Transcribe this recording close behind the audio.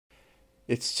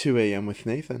It's 2 a.m. with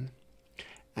Nathan.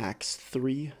 Acts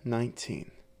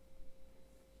 3:19.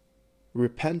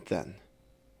 Repent then,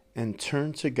 and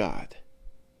turn to God,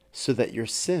 so that your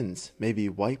sins may be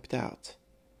wiped out,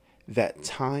 that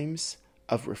times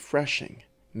of refreshing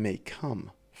may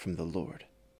come from the Lord.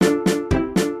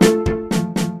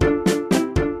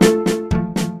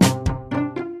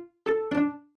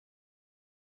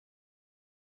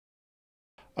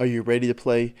 Are you ready to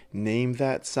play Name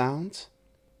That Sound?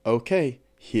 Okay,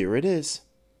 here it is.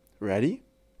 Ready?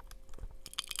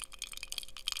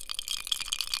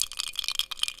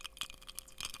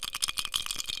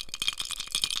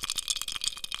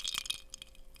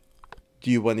 Do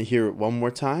you want to hear it one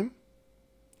more time?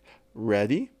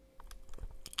 Ready?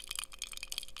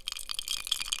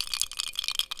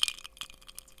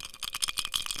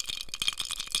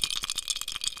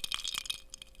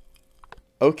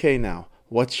 Okay, now,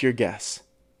 what's your guess?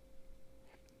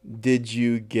 Did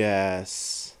you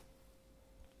guess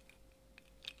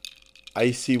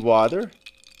icy water?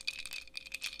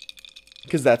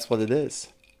 Because that's what it is.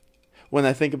 When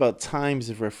I think about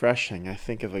times of refreshing, I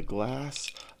think of a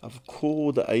glass of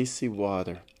cold, icy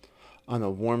water on a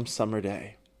warm summer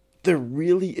day. There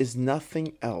really is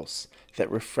nothing else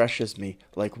that refreshes me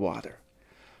like water.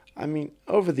 I mean,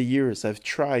 over the years, I've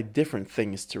tried different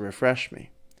things to refresh me.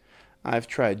 I've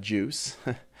tried juice.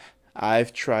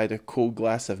 I've tried a cold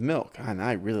glass of milk, and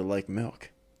I really like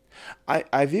milk.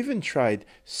 I've even tried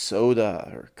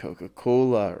soda or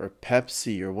Coca-Cola or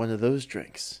Pepsi or one of those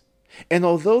drinks. And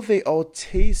although they all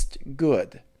taste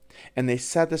good and they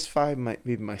satisfy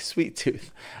my sweet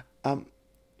tooth,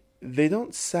 they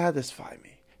don't satisfy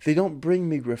me. They don't bring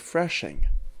me refreshing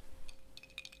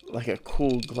like a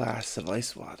cool glass of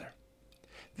ice water.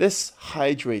 This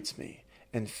hydrates me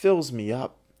and fills me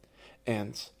up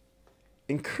and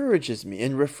encourages me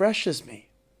and refreshes me.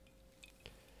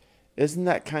 Isn't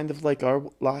that kind of like our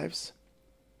lives?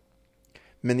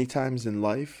 Many times in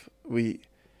life, we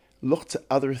look to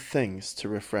other things to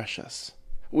refresh us.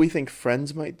 We think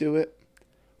friends might do it.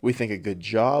 We think a good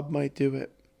job might do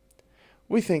it.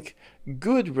 We think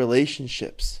good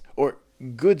relationships or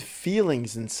good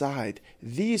feelings inside,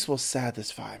 these will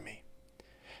satisfy me.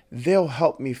 They'll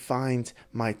help me find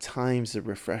my times of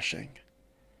refreshing.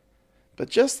 But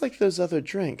just like those other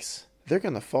drinks, they're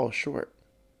going to fall short.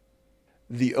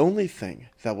 The only thing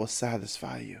that will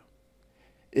satisfy you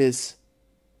is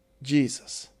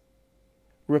Jesus.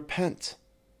 Repent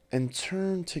and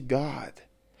turn to God,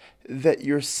 that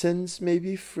your sins may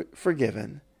be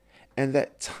forgiven, and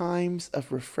that times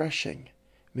of refreshing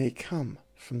may come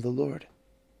from the Lord.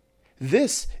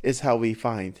 This is how we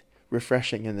find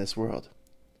refreshing in this world.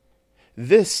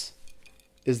 This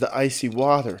is the icy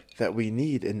water that we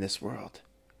need in this world.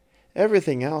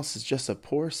 Everything else is just a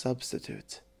poor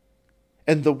substitute.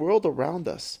 And the world around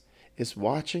us is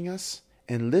watching us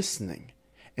and listening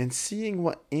and seeing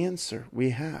what answer we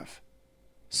have.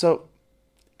 So,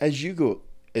 as you go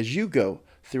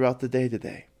throughout the day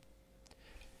today,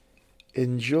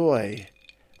 enjoy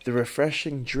the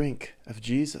refreshing drink of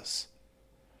Jesus.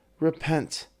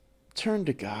 Repent, turn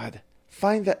to God,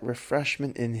 find that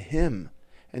refreshment in Him,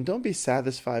 and don't be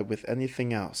satisfied with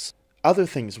anything else. Other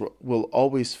things will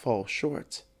always fall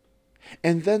short.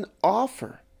 And then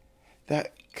offer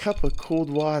that cup of cold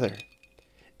water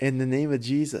in the name of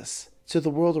Jesus to the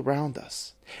world around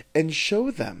us and show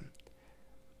them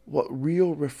what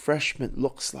real refreshment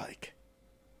looks like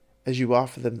as you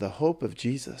offer them the hope of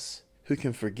Jesus, who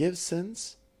can forgive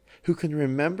sins, who can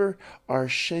remember our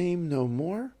shame no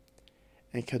more,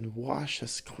 and can wash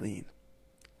us clean.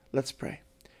 Let's pray.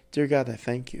 Dear God, I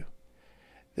thank you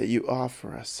that you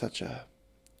offer us such a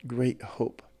great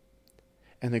hope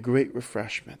and a great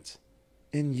refreshment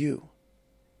in you.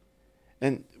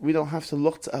 And we don't have to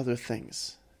look to other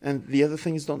things, and the other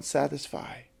things don't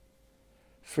satisfy.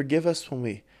 Forgive us when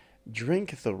we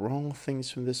drink the wrong things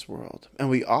from this world, and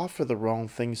we offer the wrong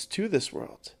things to this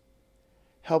world.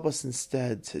 Help us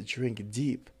instead to drink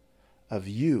deep of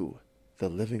you, the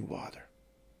living water.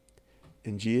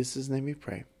 In Jesus' name we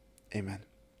pray. Amen.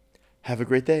 Have a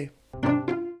great day.